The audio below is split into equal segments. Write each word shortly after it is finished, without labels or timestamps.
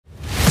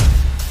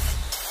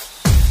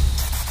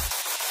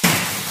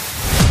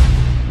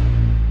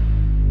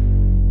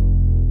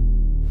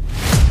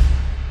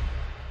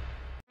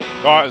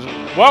Guys,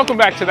 welcome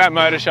back to That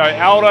Motor Show.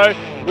 Aldo,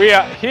 we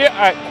are here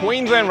at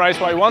Queensland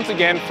Raceway once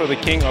again for the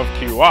King of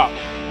QR.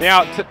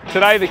 Now,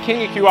 today the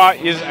King of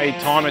QR is a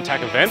time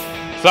attack event,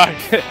 so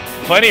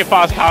plenty of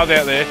fast cars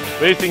out there.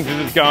 These things are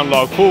just going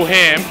like full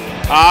ham.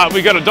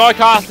 We got a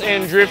die-cast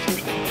and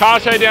drift car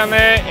show down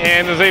there,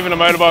 and there's even a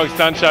motorbike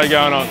stunt show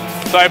going on.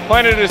 So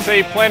plenty to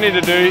see, plenty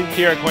to do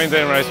here at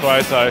Queensland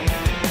Raceway. So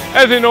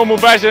as in normal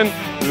fashion,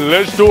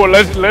 let's do it.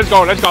 Let's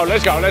go, let's go,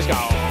 let's go, let's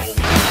go.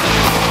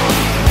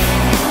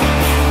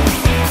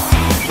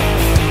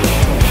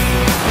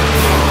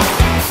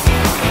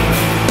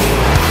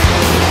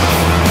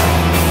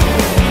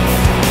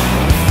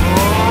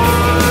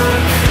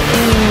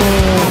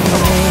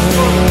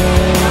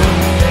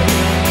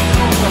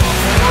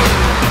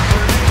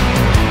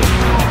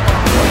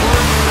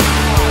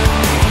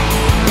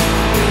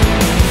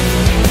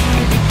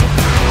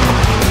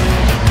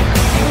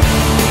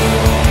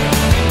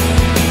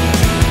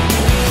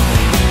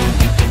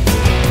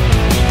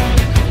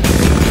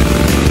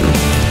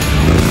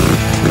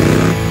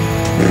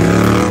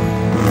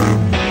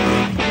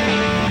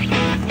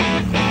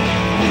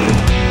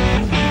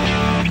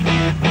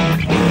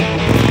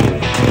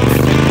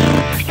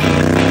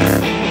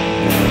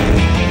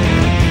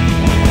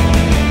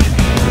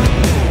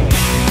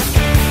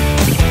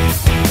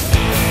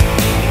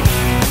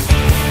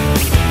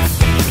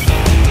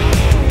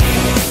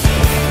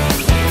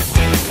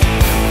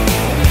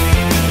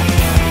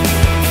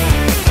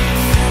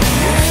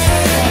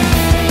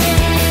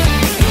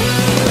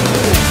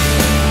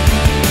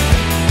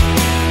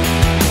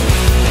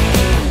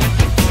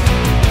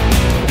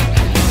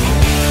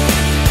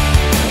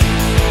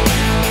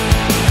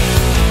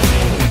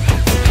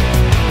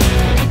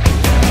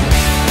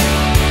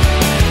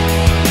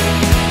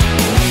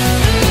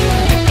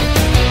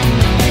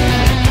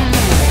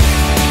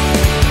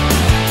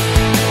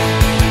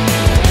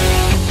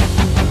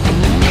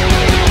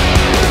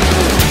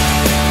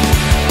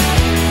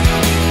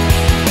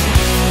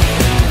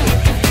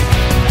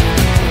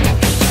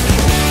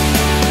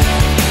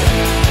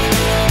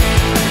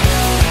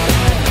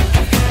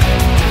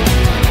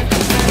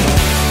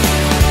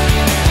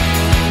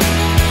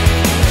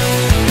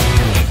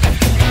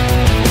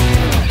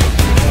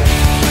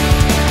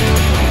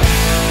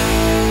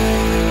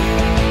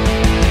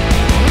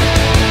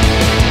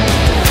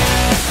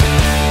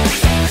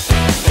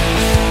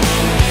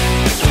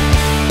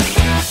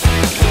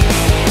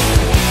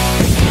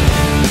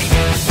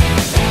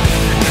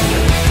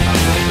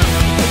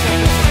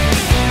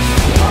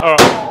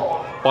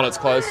 Bonnet's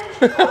closed.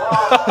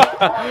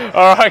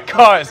 All right,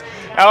 guys.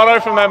 Aldo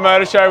from That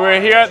Motor Show.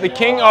 We're here at the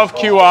King of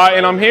QR,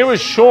 and I'm here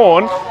with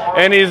Sean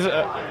and his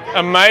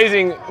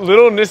amazing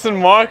little Nissan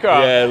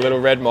Micra. Yeah, little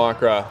red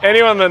Micra.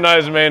 Anyone that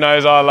knows me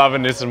knows I love a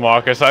Nissan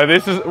Micra. So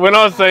this is, when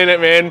I was seeing it,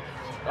 man,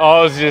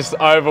 I was just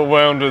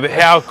overwhelmed with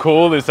how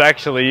cool this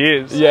actually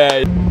is.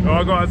 Yeah.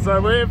 All right, guys. So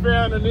we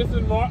found a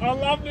Nissan Micra. I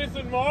love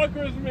Nissan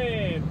Micras,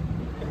 man.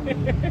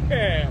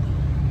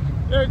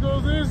 How cool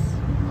is this?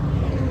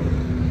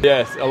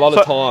 Yes, a lot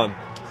of time.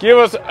 Give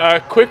us a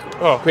quick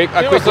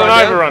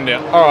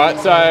rundown. All right,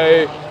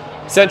 so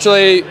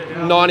essentially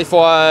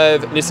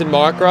 95 Nissan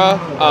Micra.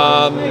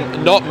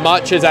 Not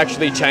much has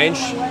actually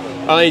changed.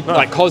 Only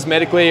like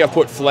cosmetically, I've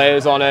put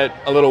flares on it,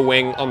 a little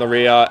wing on the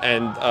rear,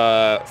 and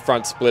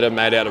front splitter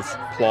made out of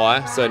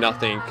ply. So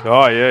nothing.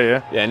 Oh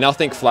yeah. Yeah,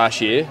 nothing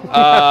flashy.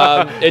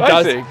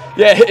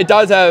 It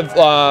does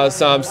have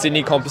some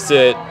Sydney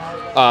composite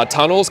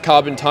tunnels,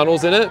 carbon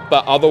tunnels in it,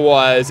 but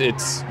otherwise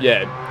it's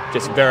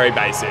just very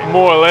basic.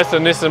 More or less a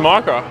Nissan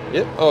Micra.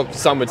 Yep, oh,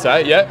 some would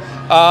say, yeah.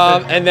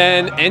 And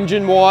then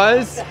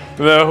engine-wise,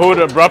 the hood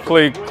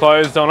abruptly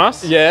closed on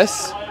us.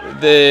 Yes,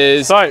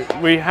 So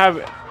we have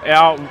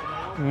our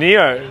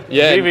Neo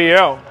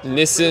VVL.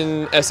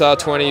 Nissan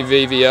SR20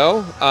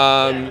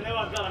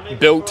 VVL.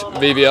 Built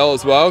VVL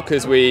as well,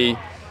 because we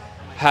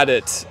had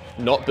it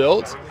not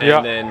built,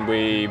 and then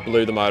we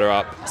blew the motor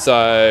up.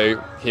 So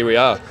here we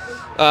are.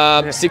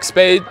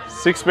 6-speed.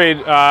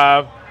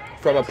 6-speed.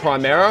 From a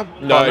Primera.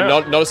 No,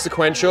 not a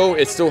sequential.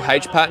 It's still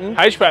H pattern.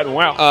 H pattern,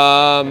 wow.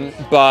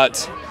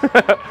 But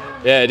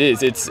yeah, it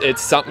is.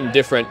 It's something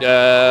different.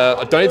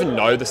 I don't even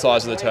know the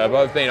size of the turbo.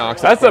 I've been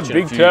asked that question.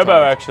 That's a big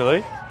turbo,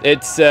 actually.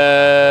 It's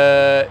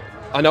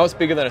I know it's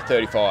bigger than a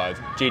 35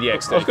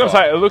 GDX 35. I was going to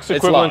say it looks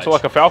equivalent to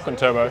like a Falcon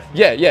turbo.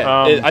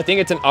 Yeah. I think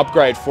it's an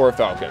upgrade for a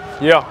Falcon.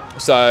 Yeah.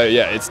 So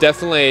yeah, it's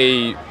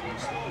definitely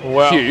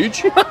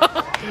huge.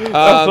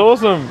 That's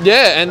awesome.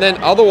 Yeah, and then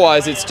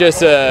otherwise it's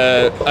just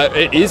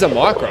it is a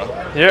Micra.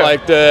 Yeah.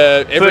 Like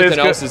everything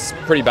else is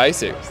pretty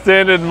basic.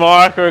 Standard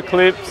Micra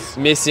clips.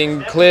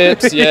 Missing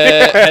clips,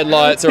 yeah.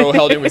 Headlights are all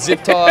held in with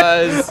zip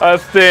ties.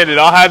 Standard.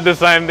 I had the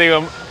same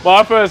thing.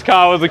 My first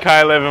car was a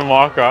K11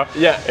 Micra.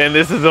 Yeah. And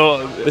this is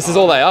all. This is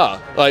all they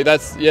are. Like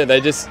that's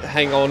they just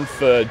hang on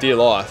for dear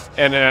life.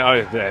 And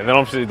then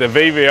obviously the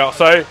VVL.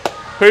 So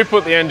who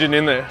put the engine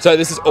in there? So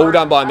this is all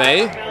done by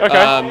me.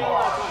 Okay.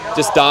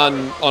 just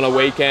done on a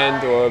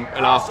weekend or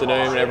an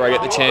afternoon whenever I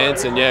get the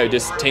chance, and yeah,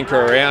 just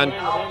tinker around,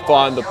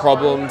 find the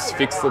problems,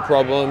 fix the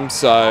problems.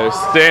 So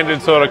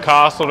standard sort of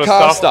car sort of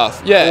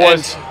stuff. Yeah,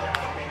 and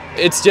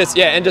it's just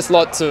and just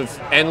lots of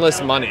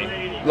endless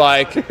money.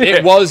 Like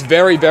it was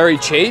very, very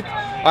cheap.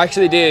 I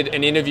actually did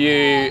an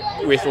interview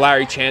with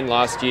Larry Chen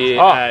last year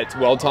at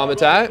World Time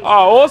Attack.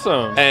 Oh,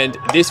 awesome. And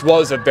this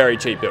was a very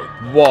cheap build.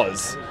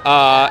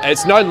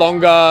 It's no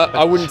longer,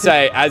 I wouldn't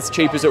say as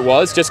cheap as it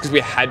was, just because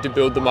we had to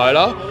build the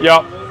motor.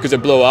 Yep. Because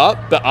it blew up.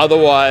 But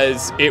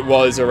otherwise, it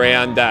was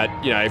around that,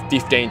 you know,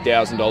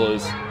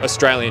 $15,000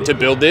 Australian to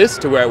build this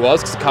to where it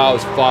was, because the car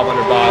was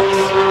 500 bucks.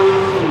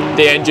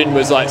 The engine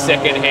was like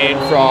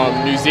secondhand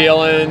from New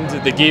Zealand.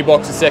 The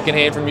gearbox was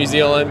secondhand from New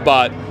Zealand,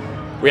 but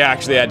we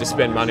actually had to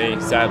spend money,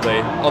 sadly,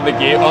 on the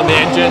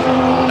engine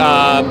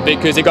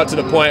because it got to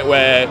the point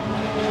where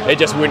it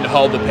just wouldn't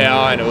hold the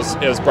power and it was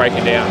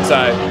breaking down.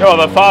 So, well,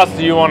 the faster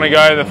you want to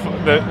go,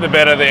 the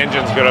better the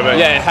engine's got to be.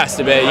 Yeah, it has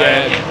to be.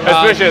 Yeah,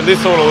 especially at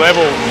this sort of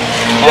level of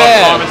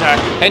Time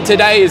Attack. And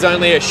today is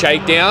only a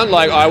shakedown.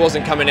 Like I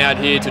wasn't coming out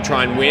here to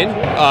try and win.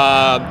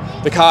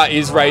 The car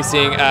is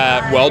racing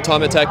at World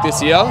Time Attack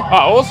this year.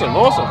 Oh, awesome!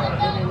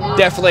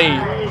 Definitely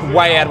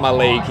way out of my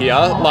league here.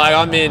 Like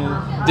I'm in.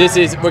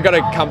 We're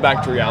going to come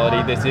back to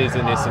reality. This is a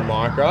Nissan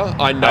Micra.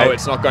 I know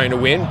it's not going to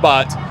win,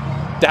 but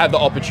to have the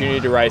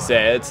opportunity to race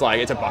there, it's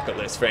a bucket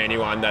list for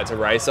anyone that's a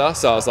racer.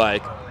 So I was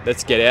like,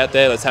 let's get out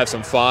there, let's have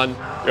some fun.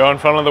 You're in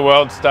front of the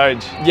world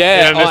stage.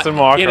 Yeah, in a Nissan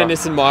Micra. In a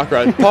Nissan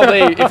Micra.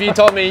 Probably, if you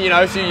told me,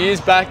 a few years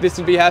back this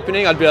would be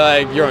happening, I'd be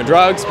like, you're on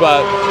drugs,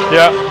 but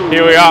yeah,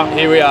 here we are.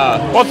 Here we are.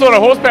 What sort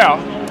of horsepower?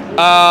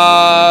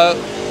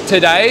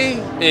 Today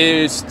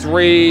is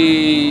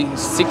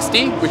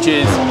 360, which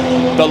is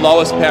the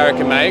lowest power it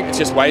can make. It's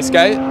just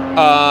wastegate.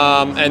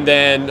 And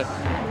then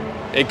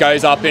it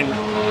goes up in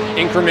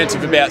increments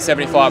of about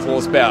 75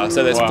 horsepower.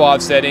 So there's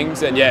 5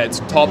 settings, and yeah, it's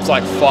tops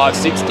like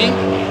 560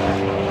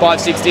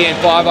 and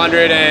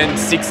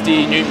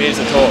 560 newton meters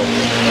of torque.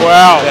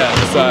 Wow. Yeah,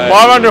 so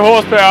 500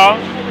 horsepower.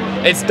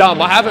 It's dumb.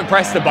 I haven't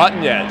pressed the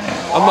button yet.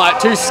 I'm like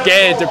too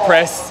scared to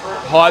press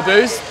high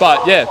boost,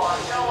 but yeah.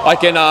 I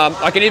can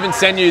even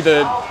send you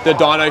the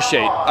dyno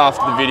sheet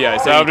after the video.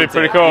 So that would be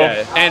pretty cool.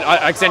 Yeah, and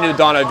I can send you the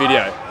dyno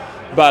video.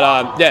 But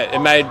yeah, it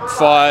made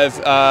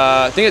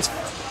I think it's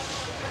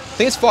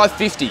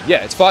 550.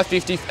 Yeah, it's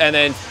 550, and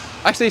then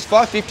actually it's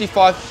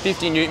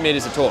 550 newton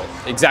meters of torque.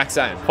 Exact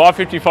same.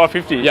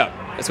 550. Yeah,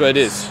 that's what it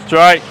is.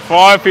 Straight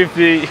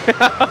 550.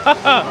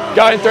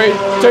 Going through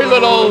 2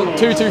 little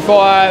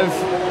 225,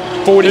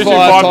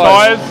 45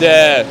 tyres.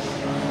 Yeah,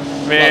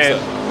 man.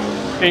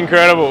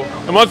 Incredible.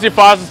 And what's your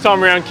fastest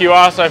time around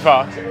QR so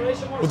far?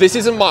 Well, this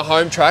isn't my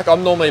home track.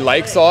 I'm normally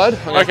lakeside.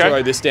 I'm going to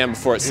throw this down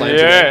before it slams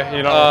again.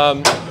 You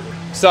know.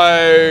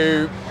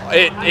 So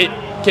it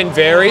can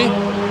vary.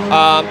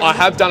 I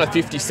have done a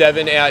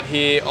 57 out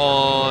here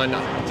on,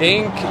 I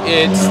think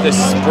it's the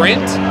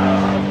Sprint,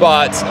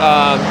 but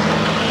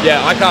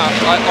yeah, I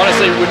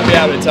honestly wouldn't be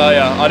able to tell you.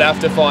 I'd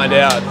have to find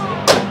out.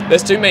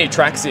 There's too many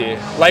tracks here.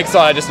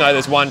 Lakeside, I just know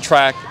there's one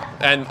track.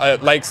 And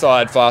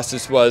Lakeside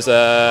fastest was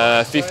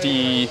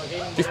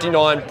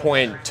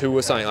 59.2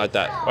 or something like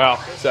that. Wow.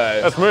 So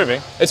that's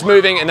moving. It's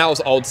moving, and that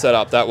was old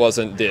setup. That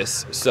wasn't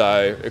this.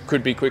 So it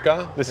could be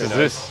quicker. This is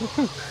this.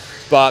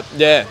 But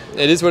yeah,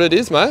 it is what it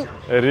is, mate.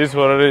 It is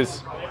what it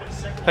is.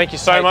 Thank you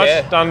so much.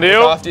 Care. Done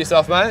deal. Look after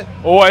yourself, mate.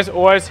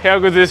 Always. How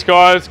good is this,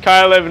 guys?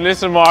 K11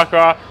 Nissan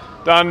Micra.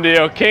 Done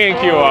deal. King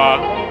and QR.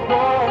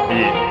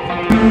 Yeah.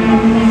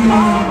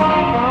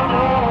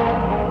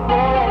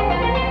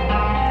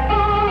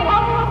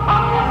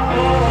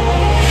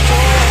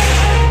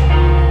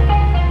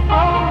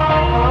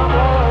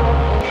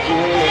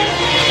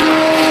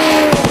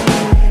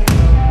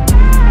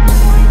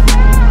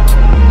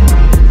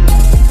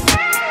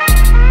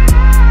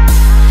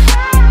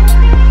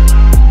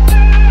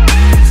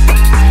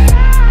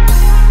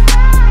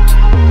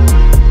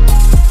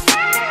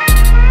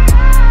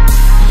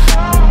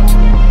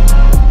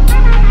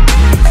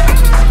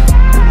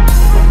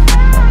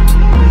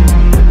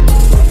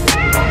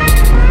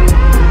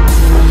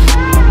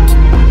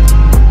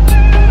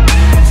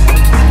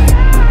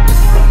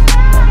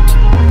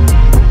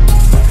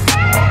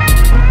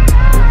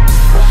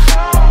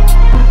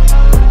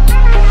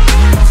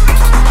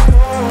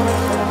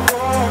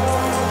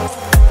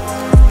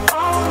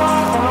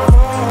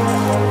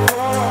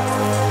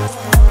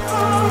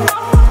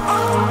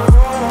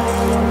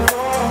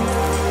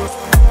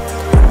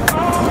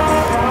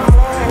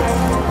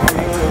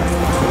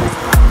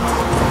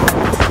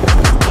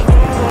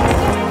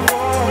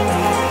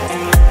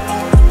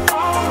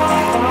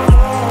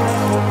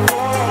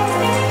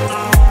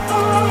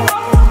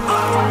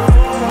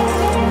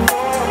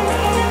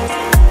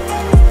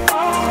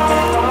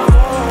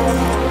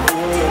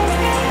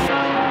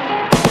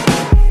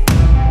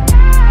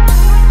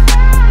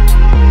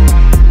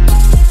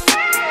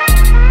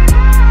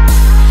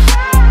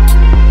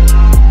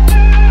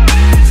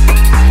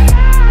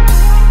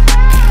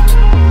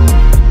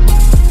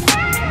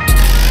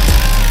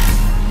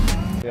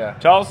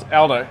 Charles,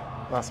 Aldo,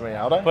 Nice to meet you,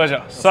 Aldo.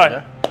 Pleasure.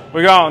 So,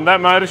 we're going on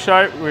that motor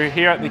show. We're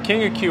here at the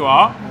King of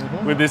QR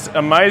with this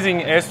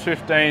amazing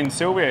S15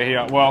 Silvia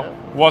here. Well,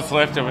 what's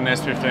left of an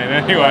S15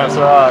 anyway. That's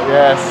right,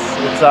 yes.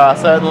 It's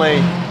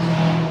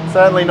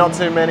certainly not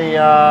too many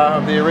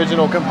of the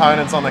original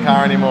components on the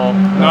car anymore.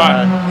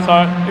 No.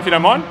 So, if you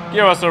don't mind,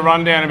 give us a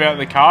rundown about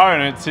the car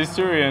and its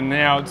history and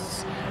how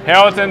it's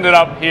ended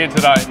up here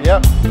today.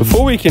 Yep.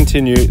 Before we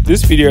continue,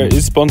 this video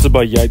is sponsored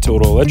by Yates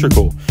Auto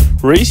Electrical.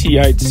 Reese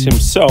Yates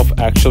himself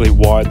actually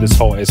wired this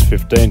whole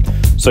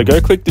S15, so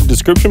go click the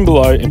description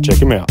below and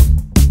check him out.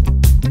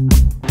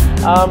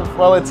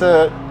 Well, it's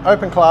an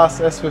open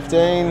class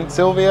S15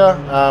 Silvia.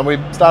 We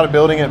started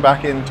building it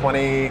back in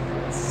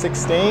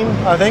 2016,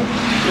 I think.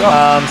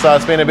 So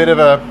it's been a bit of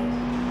a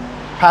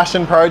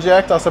passion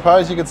project, I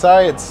suppose you could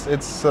say.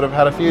 It's sort of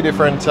had a few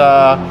different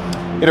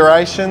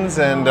iterations,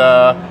 and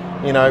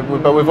you know,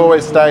 but we've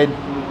always stayed,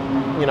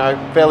 you know,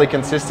 fairly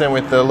consistent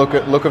with the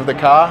look of the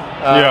car.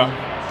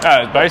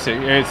 It's basic.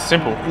 It's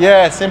simple.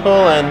 Yeah,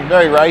 simple and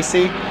very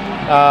racy.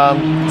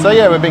 So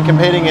yeah, we've been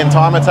competing in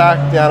time attack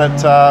down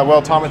at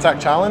World Time Attack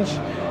Challenge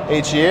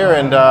each year,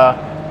 and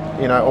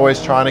you know,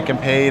 always trying to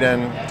compete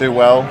and do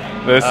well.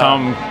 There's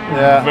some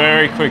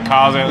very quick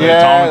cars out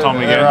there time and time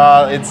again.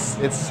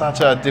 It's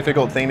such a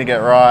difficult thing to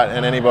get right,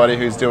 and anybody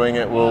who's doing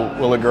it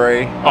will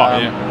agree.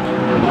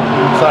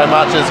 So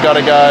much has got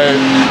to go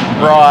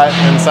right,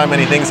 and so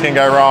many things can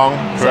go wrong.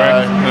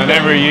 Correct. And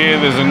every year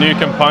there's a new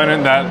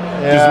component that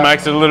just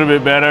makes it a little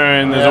bit better,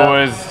 and there's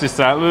always just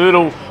that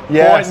little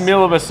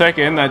 0.1 of a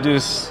second that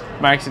just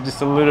makes it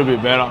just a little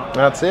bit better.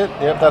 That's it.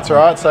 Yep, that's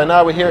right. So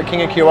now we're here at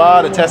King of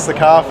QR to test the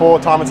car for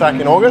Time Attack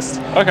in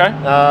August. Okay.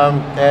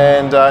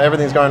 And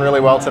everything's going really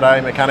well today.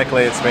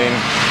 Mechanically, it's been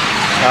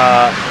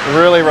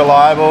really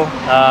reliable.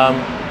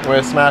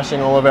 We're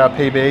smashing all of our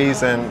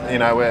PBs, and you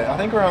know, I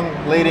think we're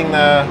leading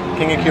the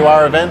King of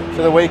QR event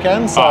for the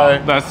weekend. So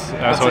that's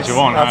what you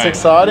want. That's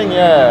exciting,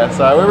 yeah.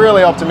 So we're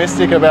really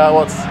optimistic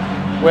about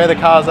where the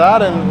car's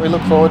at, and we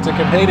look forward to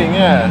competing.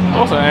 Yeah.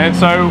 Awesome. And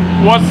so,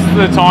 what's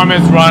the time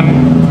it's run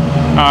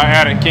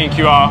out at King of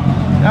QR?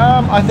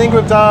 I think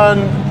we've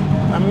done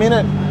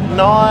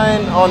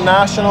 1:09 on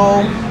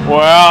national.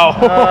 Wow.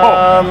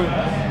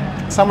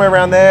 Somewhere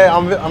around there.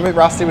 I'm a bit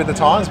rusty with the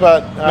times,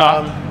 but.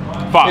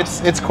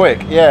 Fast. It's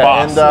quick, yeah.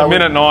 Fast. And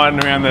 1:09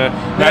 around the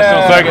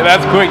national circuit.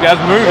 That's quick.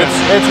 That's moving.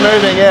 It's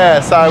moving,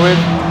 yeah. So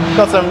we've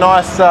got some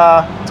nice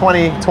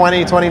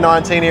 2020,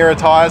 2019 era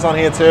tyres on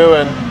here too,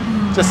 and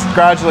just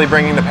gradually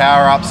bringing the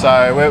power up.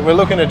 So we're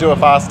looking to do a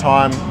fast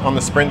time on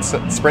the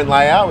sprint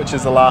layout, which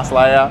is the last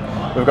layout.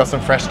 We've got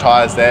some fresh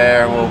tyres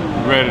there, and we'll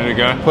ready to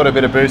go. Put a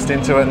bit of boost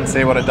into it and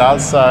see what it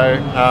does. So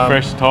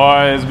fresh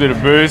tyres, a bit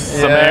of boost,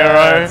 some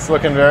aero. It's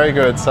looking very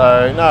good.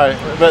 So no,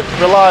 but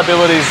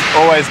reliability's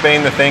always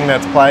been the thing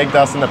that's plagued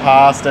us in the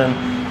past, and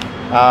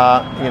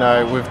you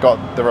know, we've got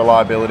the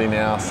reliability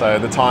now. So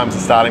the times are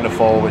starting to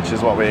fall, which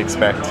is what we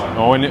expect.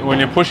 Well, when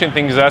you're pushing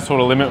things that sort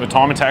of limit with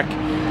time attack,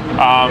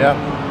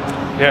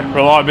 yeah,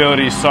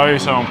 reliability is so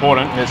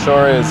important. It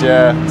sure is,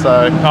 yeah.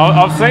 So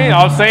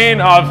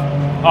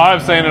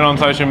I've seen it on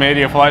social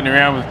media floating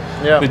around with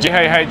the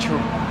GHH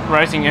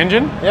racing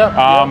engine.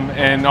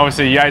 And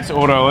obviously Yates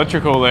Auto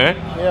Electrical there.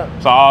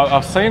 So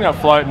I've seen it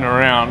floating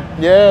around.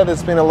 Yeah,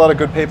 there's been a lot of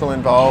good people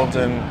involved,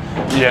 and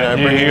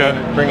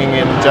bringing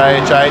in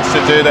GHH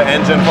to do the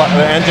engine.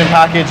 The engine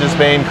package has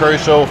been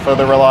crucial for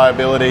the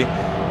reliability.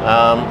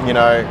 You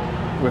know,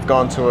 we've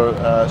gone to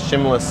a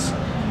shimless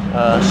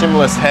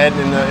head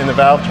in the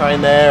valve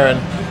train there, and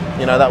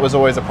you know, that was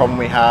always a problem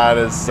we had,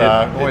 is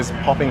always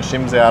popping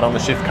shims out on the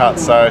shift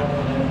cuts. So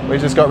we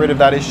just got rid of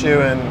that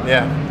issue, and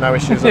no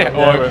issues. We're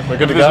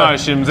good to go.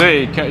 There's no shims there,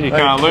 you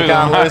can't lose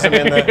them. You can't lose them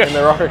in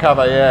the rocker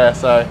cover,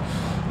 So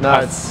no,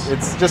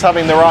 it's just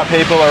having the right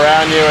people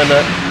around you, and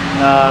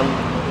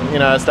you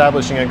know,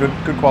 establishing a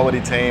good quality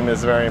team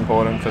is very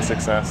important for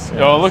success.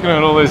 Looking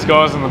at all these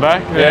guys in the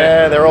back.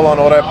 They're all on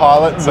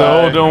autopilot. So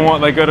they're all doing what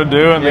they got to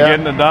do, and they're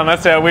getting it done.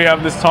 That's how we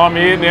have this time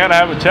of year now to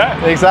have a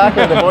chat.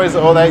 Exactly. The boys,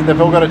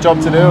 they've all got a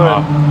job to do,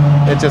 and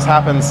it just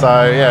happens.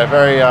 So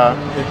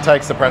it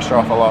takes the pressure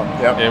off a lot.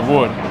 It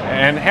would.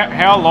 And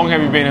how long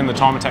have you been in the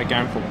time attack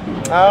game for?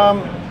 I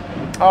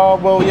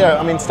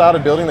mean,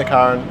 started building the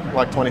car in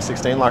like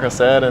 2016, like I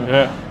said,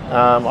 and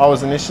I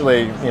was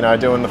initially, you know,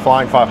 doing the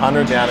Flying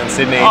 500 down in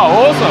Sydney.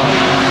 Oh, awesome!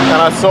 And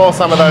I saw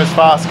some of those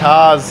fast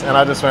cars, and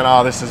I just went,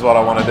 oh, this is what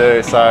I want to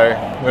do. So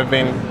we've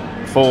been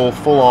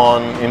full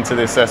on into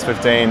this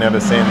S15 ever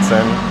since,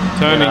 and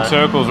turning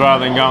circles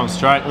rather than going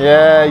straight.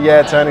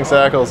 Yeah, turning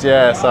circles.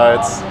 Yeah, so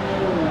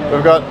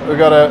we've got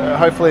a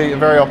hopefully a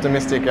very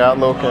optimistic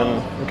outlook,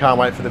 and we can't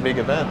wait for the big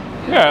event.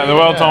 Yeah, the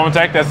World Time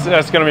Attack,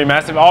 that's going to be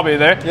massive. I'll be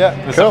there.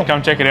 Yeah, cool.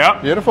 Come check it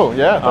out. Beautiful,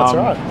 yeah, that's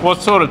right.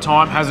 What sort of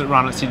time has it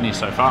run at Sydney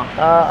so far?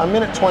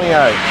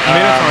 1:28.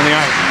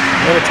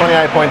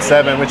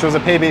 1:28.7, which was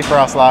a PB for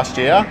us last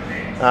year.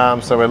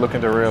 So we're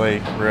looking to really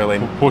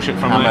push it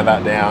from hammer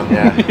that down.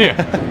 Yeah.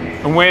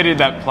 And where did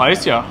that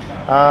place you?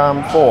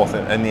 Fourth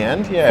in the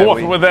end. Yeah.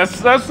 Fourth. Well,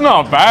 that's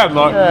not bad.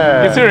 Like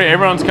considering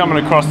everyone's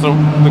coming across the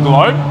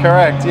globe.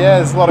 Correct. Yeah,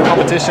 there's a lot of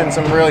competition,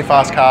 some really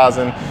fast cars,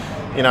 and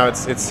you know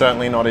it's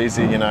certainly not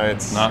easy. You know,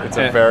 it's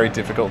a very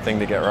difficult thing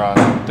to get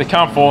right. To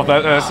come fourth,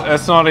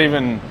 that's not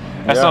even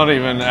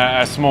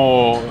a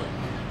small.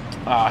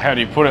 How do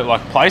you put it?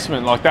 Like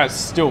placement, like that's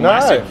still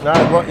massive. No,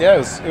 well, yeah,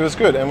 it was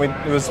good, and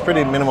it was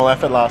pretty minimal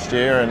effort last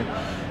year, and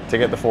to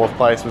get the fourth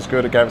place was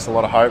good. It gave us a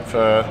lot of hope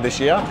for this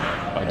year.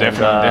 Oh,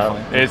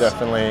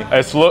 definitely.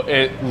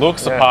 It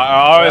looks the part.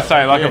 I always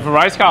say, like if a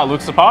race car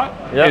looks the part,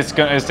 it's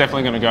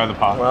definitely going to go the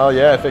part. Well,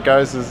 yeah, if it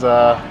goes as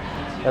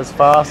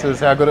fast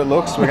as how good it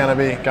looks, we're going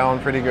to be going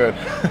pretty good.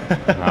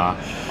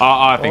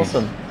 I think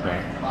awesome.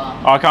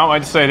 I can't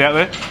wait to see it out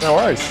there. No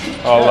worries.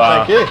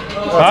 Thank you.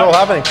 What's all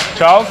happening?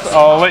 Charles,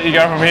 I'll let you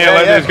go from here.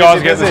 Let these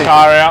guys get this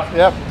car out.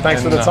 Yep.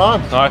 Thanks for the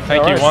time. No,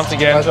 thank you once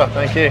again. Pleasure.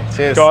 Thank you.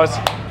 Cheers. Guys,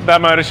 that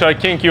motor show,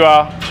 King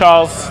QR,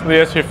 Charles, the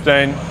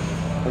S15.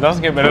 It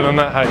doesn't get better than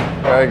that,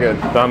 hey? Very good.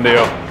 Done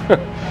deal.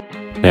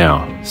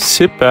 Now,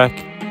 sit back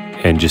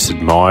and just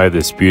admire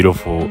this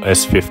beautiful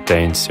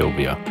S15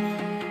 Sylvia.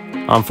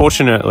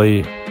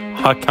 Unfortunately,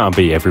 I can't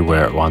be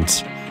everywhere at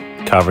once,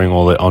 covering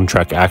all the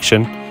on-track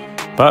action,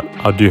 but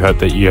I do hope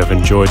that you have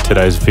enjoyed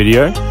today's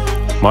video,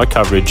 my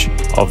coverage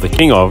of the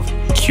King of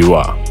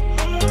QR.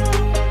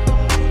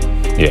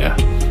 Yeah,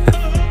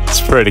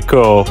 it's pretty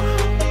cool.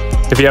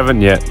 If you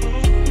haven't yet,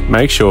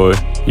 make sure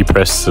you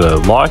press the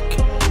like,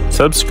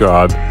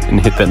 subscribe, and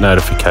hit that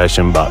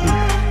notification button.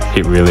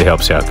 It really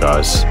helps out,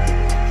 guys.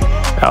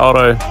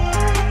 Aldo,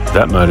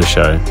 That Motor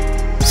Show,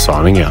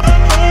 signing out.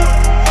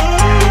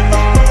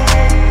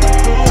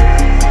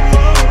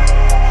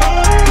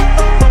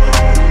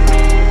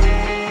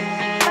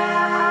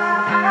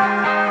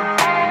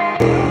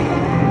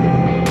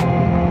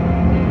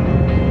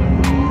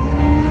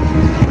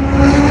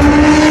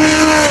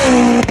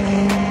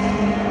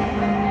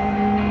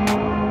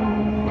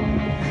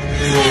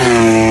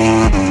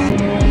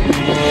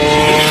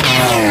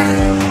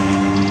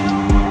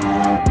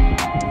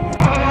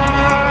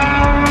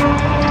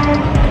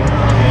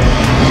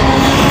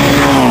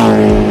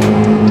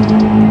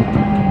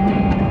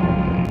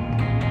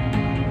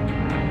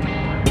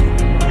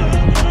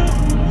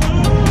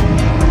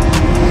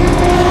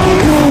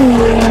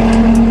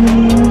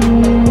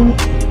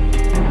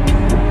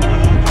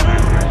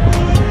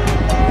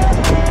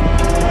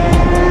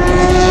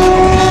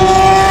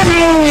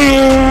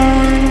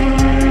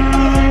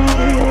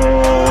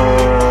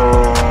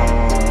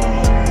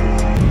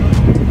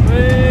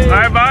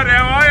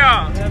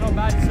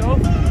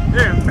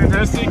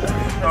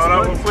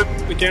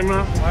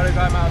 Camera.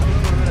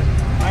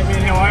 Hey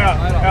man, how are you?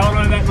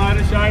 Aldo, That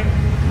Motor Show.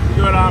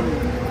 You got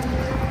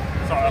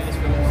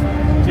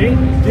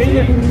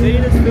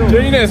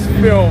Genus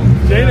Film.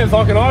 Genus,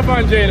 like an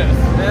iPhone Genus.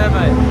 Yeah,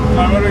 mate. So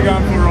what are we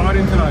going for a ride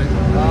in today?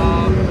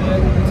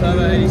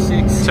 Turbo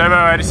 86. Turbo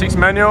 86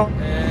 manual.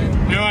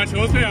 And how much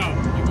horsepower?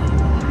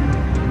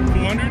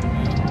 400?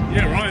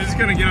 Yeah, right. It's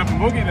going to get up and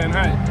boogie then,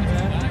 hey?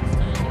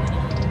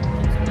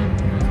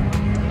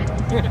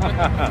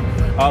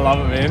 I love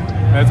it, man.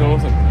 That's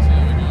awesome.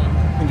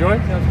 Enjoy?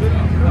 Sounds good.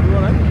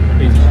 Everyone,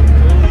 eh? Easy.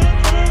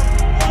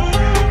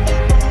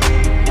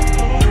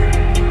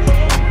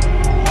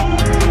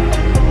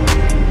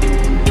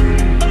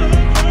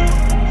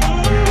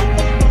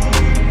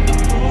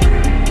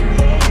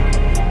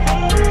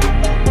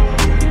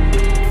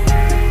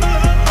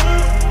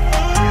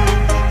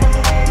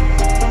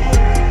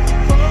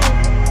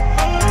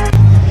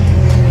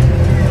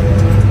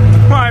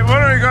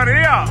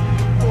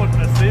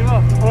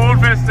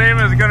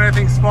 Is it got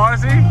anything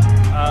spicy?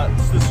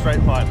 It's just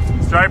straight pipes.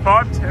 Straight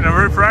piped and a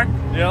roof rack?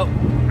 Yep.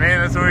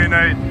 Man, that's all you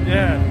need.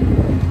 Yeah.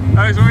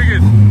 That looks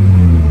wicked.